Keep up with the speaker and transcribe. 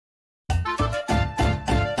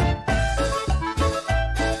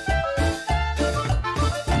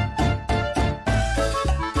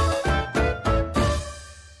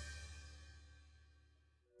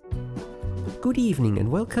Good evening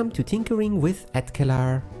and welcome to Tinkering with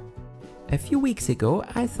Atkelar. A few weeks ago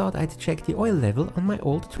I thought I'd check the oil level on my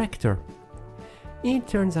old tractor. It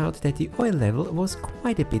turns out that the oil level was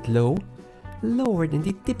quite a bit low, lower than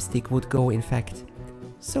the dipstick would go in fact.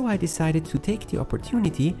 So I decided to take the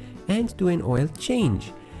opportunity and do an oil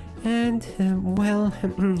change. And, well,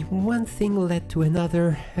 one thing led to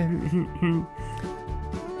another.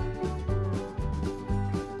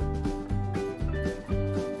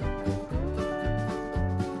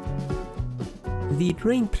 The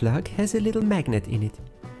drain plug has a little magnet in it.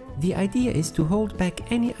 The idea is to hold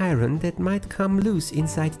back any iron that might come loose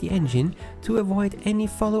inside the engine to avoid any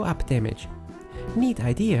follow-up damage. Neat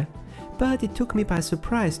idea, but it took me by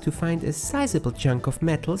surprise to find a sizable chunk of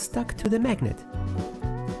metal stuck to the magnet.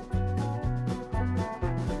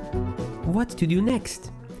 What to do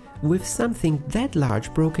next? With something that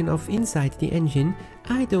large broken off inside the engine,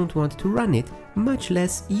 I don't want to run it, much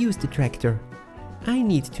less use the tractor. I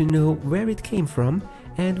need to know where it came from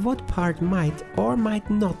and what part might or might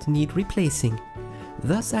not need replacing.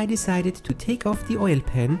 Thus I decided to take off the oil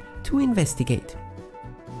pan to investigate.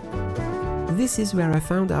 This is where I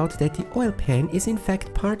found out that the oil pan is in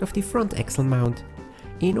fact part of the front axle mount.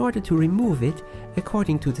 In order to remove it,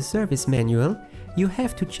 according to the service manual, you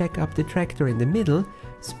have to check up the tractor in the middle,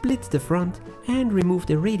 split the front and remove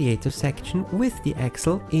the radiator section with the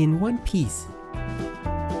axle in one piece.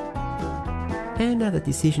 Another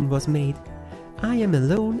decision was made. I am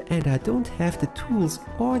alone and I don't have the tools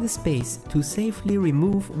or the space to safely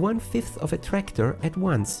remove 1/5 of a tractor at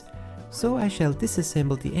once, so I shall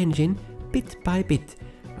disassemble the engine bit by bit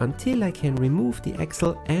until I can remove the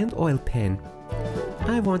axle and oil pan.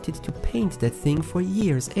 I wanted to paint that thing for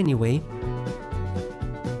years anyway.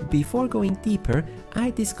 Before going deeper, I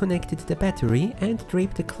disconnected the battery and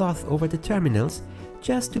draped a cloth over the terminals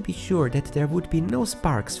just to be sure that there would be no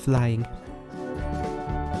sparks flying.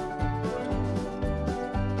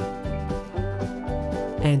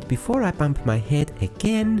 And before I bump my head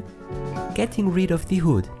again, getting rid of the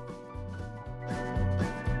hood.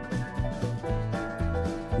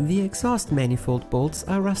 The exhaust manifold bolts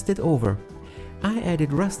are rusted over. I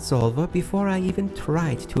added rust solver before I even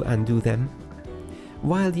tried to undo them.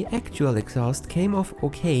 While the actual exhaust came off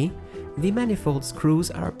okay, the manifold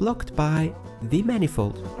screws are blocked by the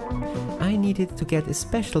manifold. I needed to get a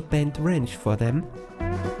special bent wrench for them.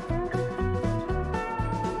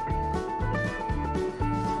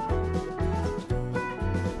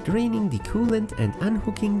 Draining the coolant and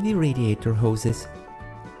unhooking the radiator hoses.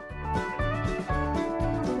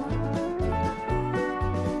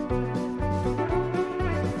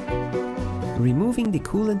 Removing the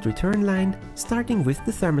coolant return line, starting with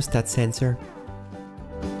the thermostat sensor.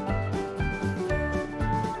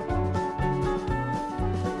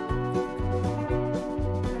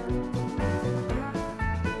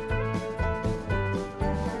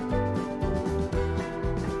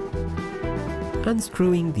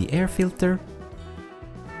 Unscrewing the air filter.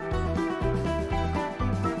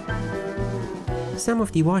 Some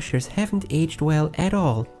of the washers haven't aged well at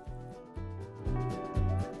all.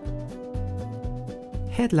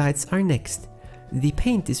 Headlights are next. The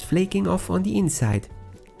paint is flaking off on the inside.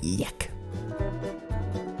 Yuck!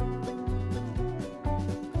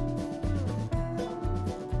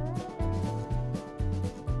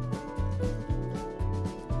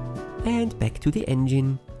 And back to the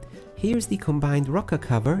engine. Here's the combined rocker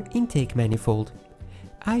cover intake manifold.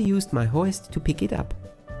 I used my hoist to pick it up,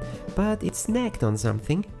 but it snagged on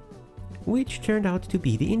something, which turned out to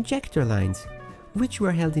be the injector lines, which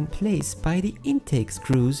were held in place by the intake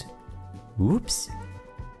screws. Whoops!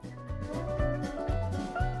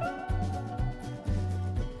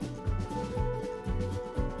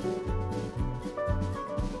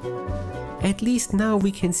 At least now we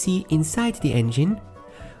can see inside the engine.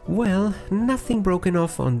 Well, nothing broken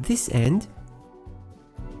off on this end.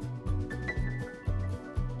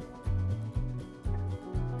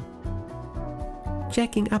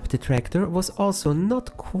 Jacking up the tractor was also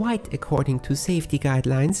not quite according to safety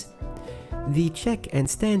guidelines. The jack and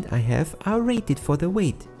stand I have are rated for the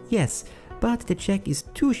weight, yes, but the jack is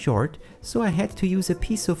too short, so I had to use a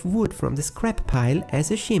piece of wood from the scrap pile as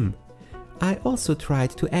a shim. I also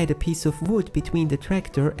tried to add a piece of wood between the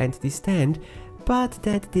tractor and the stand, but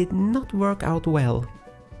that did not work out well.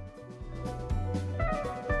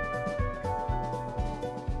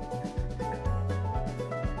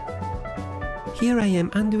 Here I am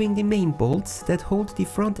undoing the main bolts that hold the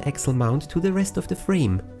front axle mount to the rest of the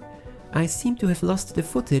frame. I seem to have lost the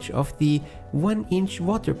footage of the 1-inch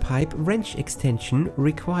water pipe wrench extension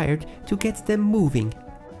required to get them moving.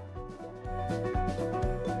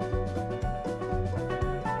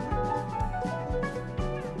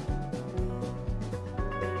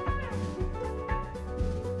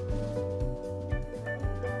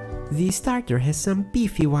 The starter has some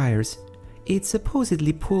beefy wires. It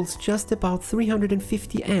supposedly pulls just about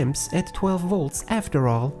 350 amps at 12 volts after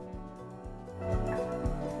all.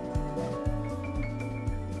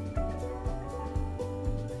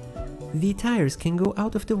 The tires can go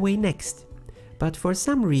out of the way next, but for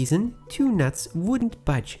some reason 2 nuts wouldn't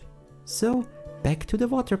budge. So back to the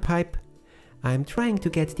water pipe. I'm trying to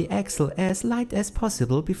get the axle as light as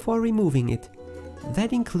possible before removing it.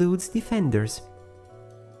 That includes the fenders.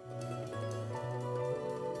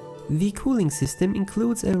 The cooling system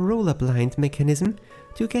includes a roller blind mechanism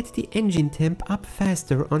to get the engine temp up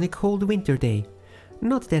faster on a cold winter day.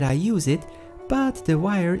 Not that I use it, but the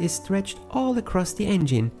wire is stretched all across the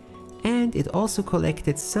engine, and it also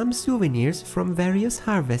collected some souvenirs from various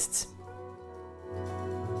harvests.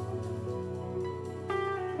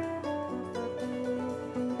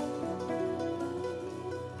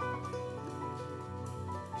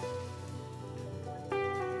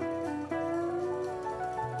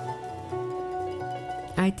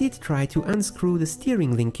 I did try to unscrew the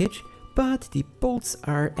steering linkage, but the bolts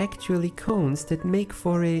are actually cones that make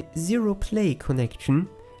for a zero play connection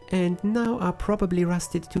and now are probably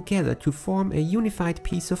rusted together to form a unified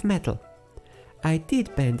piece of metal. I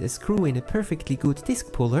did bend a screw in a perfectly good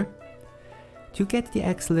disc puller. To get the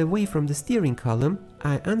axle away from the steering column,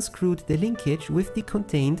 I unscrewed the linkage with the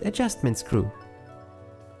contained adjustment screw.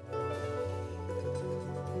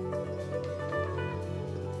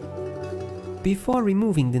 Before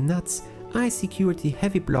removing the nuts, I secured the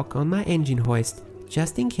heavy block on my engine hoist,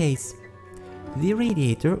 just in case. The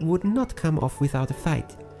radiator would not come off without a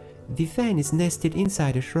fight. The fan is nested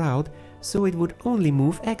inside a shroud, so it would only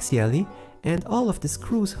move axially, and all of the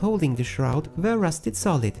screws holding the shroud were rusted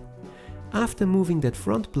solid. After moving that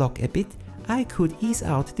front block a bit, I could ease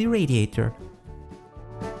out the radiator.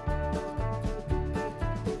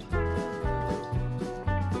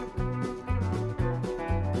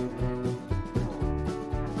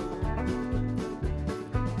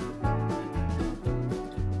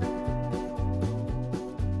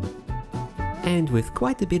 And with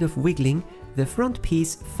quite a bit of wiggling, the front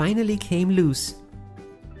piece finally came loose.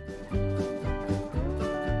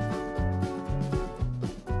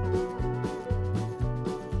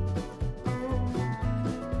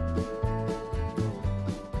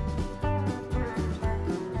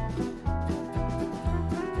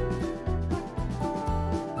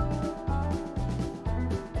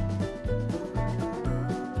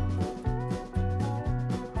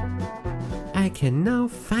 I can now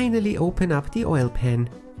finally open up the oil pan.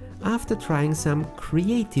 After trying some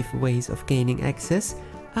creative ways of gaining access,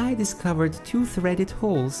 I discovered 2 threaded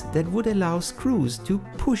holes that would allow screws to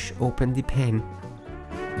push open the pan.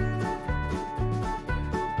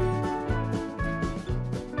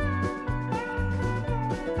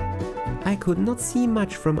 I could not see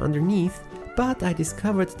much from underneath, but I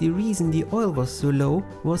discovered the reason the oil was so low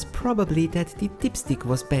was probably that the dipstick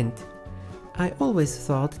was bent. I always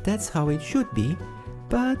thought that's how it should be,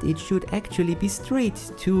 but it should actually be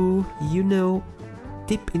straight to, you know,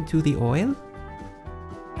 dip into the oil.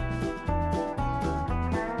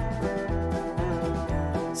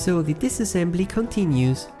 So the disassembly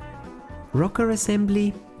continues. Rocker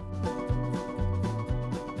assembly,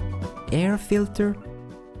 air filter,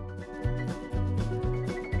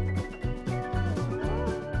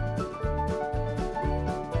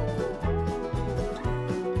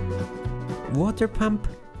 water pump,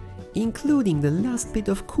 including the last bit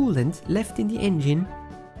of coolant left in the engine,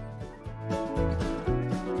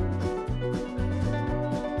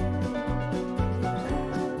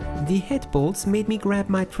 the head bolts made me grab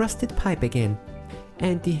my trusted pipe again,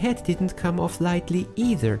 and the head didn't come off lightly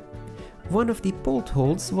either. One of the bolt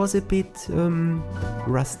holes was a bit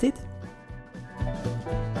rusted.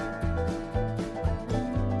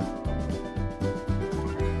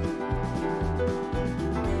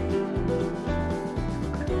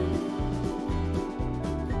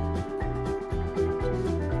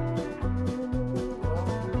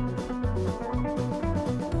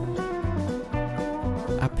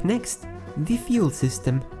 Up next, the fuel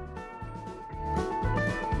system.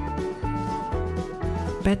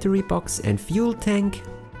 Battery box and fuel tank.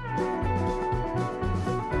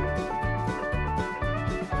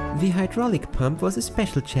 The hydraulic pump was a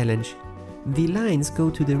special challenge. The lines go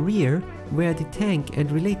to the rear, where the tank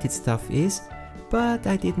and related stuff is, but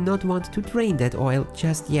I did not want to drain that oil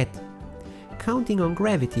just yet. Counting on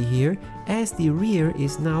gravity here, as the rear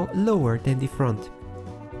is now lower than the front.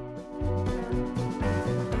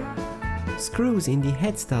 Screws in the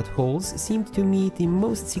head stud holes seemed to me the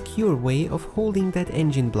most secure way of holding that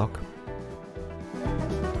engine block.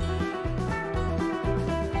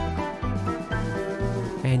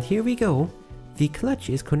 And here we go. The clutch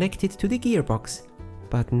is connected to the gearbox,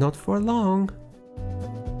 but not for long.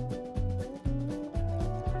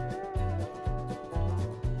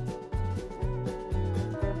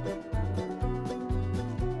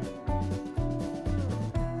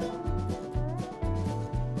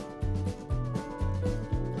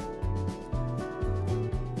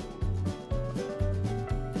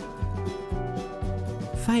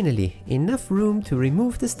 Finally, enough room to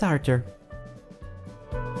remove the starter.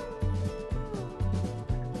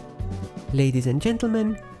 Ladies and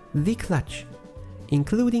gentlemen, the clutch,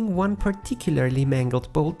 including one particularly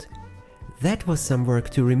mangled bolt. That was some work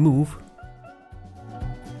to remove.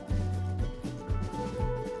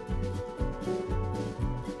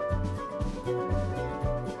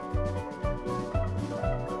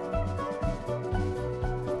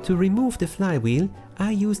 To remove the flywheel,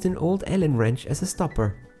 I used an old Allen wrench as a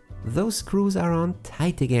stopper. Those screws are on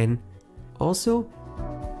tight again. Also,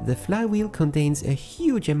 the flywheel contains a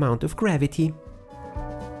huge amount of gravity.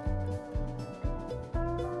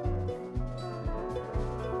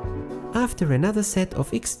 After another set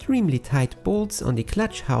of extremely tight bolts on the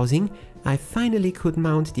clutch housing, I finally could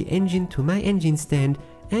mount the engine to my engine stand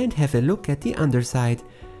and have a look at the underside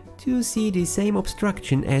to see the same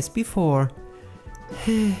obstruction as before.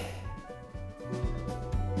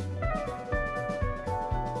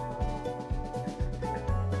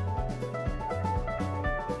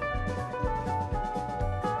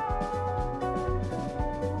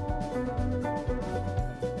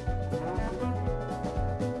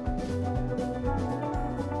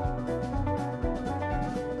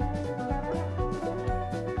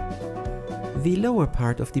 The lower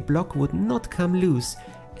part of the block would not come loose,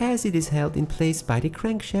 as it is held in place by the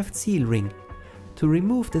crankshaft seal ring. To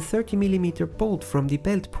remove the 30mm bolt from the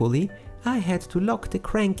belt pulley, I had to lock the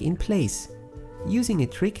crank in place, using a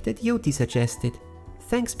trick that Yoti suggested.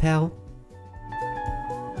 Thanks, pal!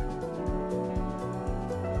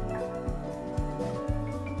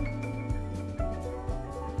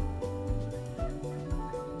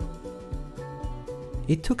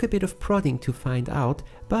 It took a bit of prodding to find out,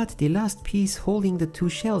 but the last piece holding the two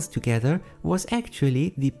shells together was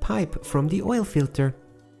actually the pipe from the oil filter.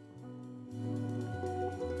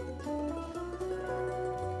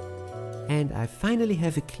 And I finally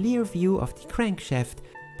have a clear view of the crankshaft,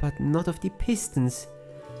 but not of the pistons.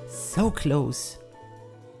 So close!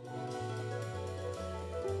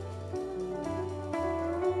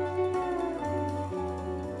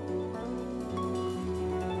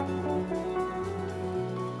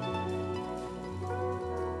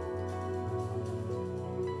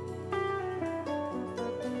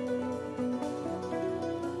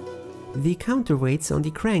 The counterweights on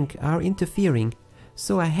the crank are interfering,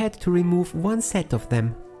 so I had to remove one set of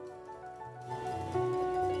them.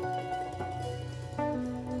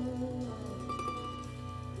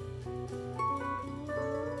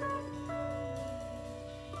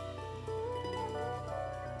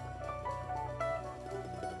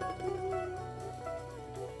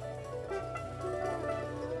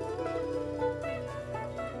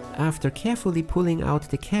 After carefully pulling out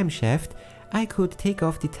the camshaft, I could take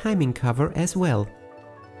off the timing cover as well.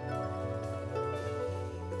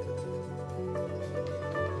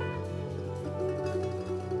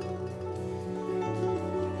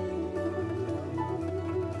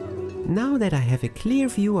 Now that I have a clear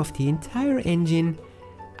view of the entire engine,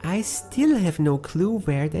 I still have no clue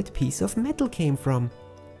where that piece of metal came from.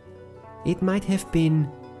 It might have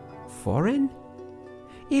been foreign?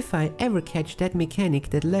 If I ever catch that mechanic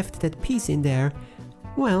that left that piece in there,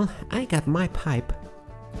 well, I got my pipe.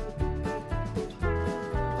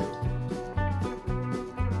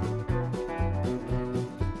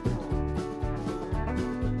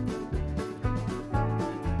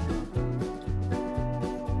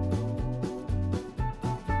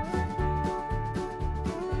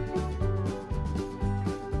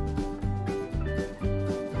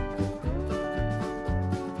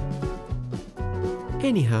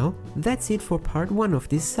 Anyhow, that's it for part 1 of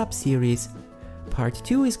this sub-series. Part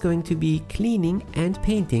 2 is going to be cleaning and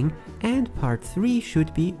painting, and part 3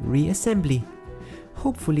 should be reassembly.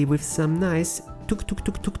 Hopefully with some nice tuk tuk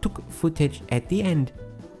tuk tuk tuk footage at the end.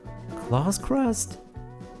 Claws crossed!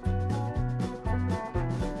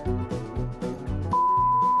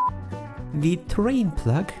 The drain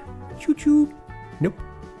plug? Choo choo! Nope,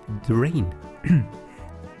 drain.